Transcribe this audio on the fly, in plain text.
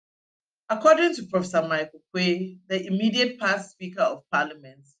According to Professor Michael Quay, the immediate past Speaker of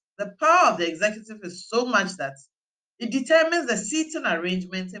Parliament, the power of the executive is so much that it determines the seating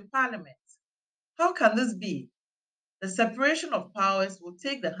arrangements in Parliament. How can this be? The separation of powers will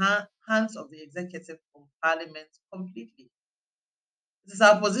take the hands of the executive from Parliament completely. It is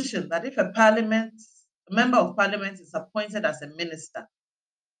our position that if a member of Parliament is appointed as a minister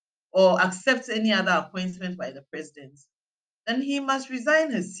or accepts any other appointment by the president, then he must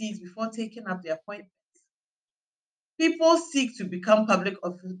resign his seat before taking up the appointment. People who seek to become public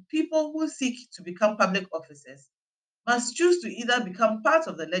officers must choose to either become part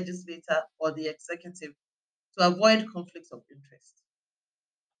of the legislature or the executive to avoid conflicts of interest.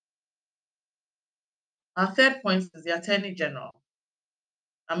 Our third point is the Attorney General.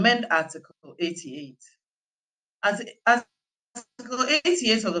 Amend Article 88. Article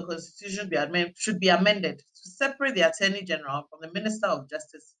 88 of the Constitution should be amended to separate the Attorney General from the Minister of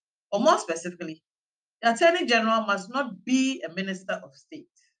Justice, or more specifically, the Attorney General must not be a Minister of State,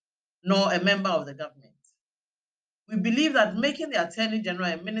 nor a member of the government. We believe that making the Attorney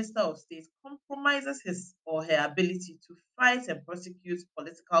General a Minister of State compromises his or her ability to fight and prosecute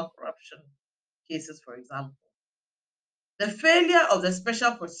political corruption cases, for example. The failure of the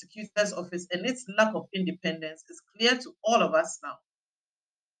Special Prosecutor's Office and its lack of independence is clear to all of us now.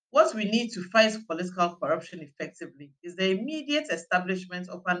 What we need to fight political corruption effectively is the immediate establishment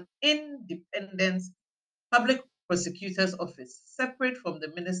of an independent Public Prosecutor's Office separate from the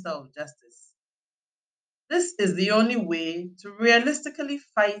Minister of Justice. This is the only way to realistically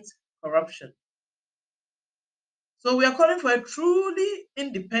fight corruption. So we are calling for a truly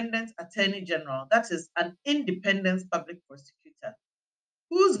independent Attorney General, that is, an independent public prosecutor,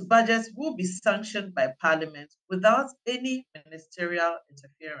 whose budget will be sanctioned by Parliament without any ministerial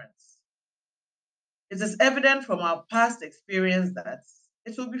interference. It is evident from our past experience that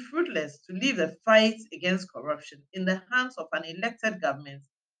it will be fruitless to leave the fight against corruption in the hands of an elected government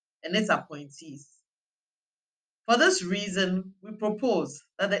and its appointees. For this reason, we propose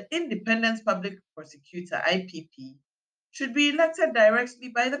that the Independent Public Prosecutor, IPP, should be elected directly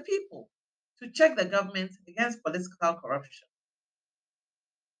by the people to check the government against political corruption.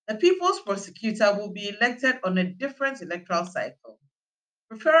 The People's Prosecutor will be elected on a different electoral cycle,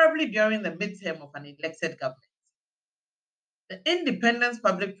 preferably during the midterm of an elected government. The Independent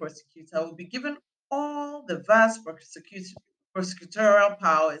Public Prosecutor will be given all the vast prosecutorial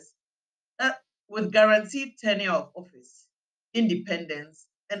powers with guaranteed tenure of office, independence,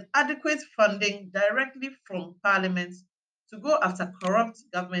 and adequate funding directly from Parliament to go after corrupt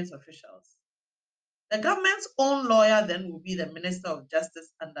government officials. The government's own lawyer then will be the Minister of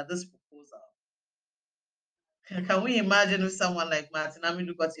Justice under this proposal. Can we imagine if someone like Martin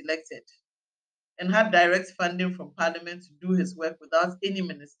Amidu got elected and had direct funding from Parliament to do his work without any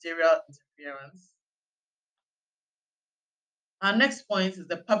ministerial interference? Our next point is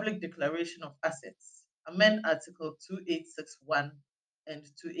the Public Declaration of Assets. Amend Article 2861 and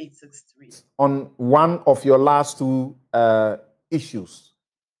 2863. On one of your last two issues.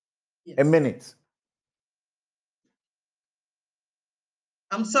 Yes. A minute.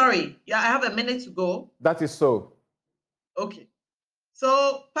 I'm sorry. Yeah, I have a minute to go. That is so. Okay.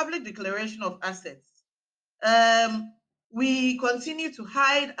 So, Public Declaration of Assets. We continue to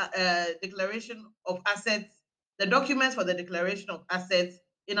hide declaration of assets, the documents for the declaration of assets,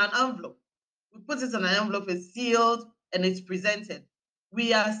 in an envelope. We put it in an envelope, it's sealed, and it's presented.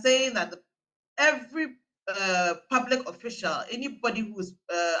 We are saying that every public official, anybody who is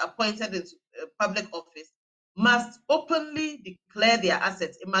appointed into public office, must openly declare their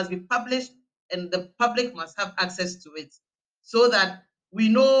assets. It must be published, and the public must have access to it, so that we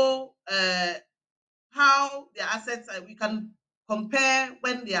know how their assets are. We can compare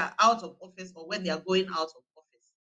when they are out of office or when they are going out of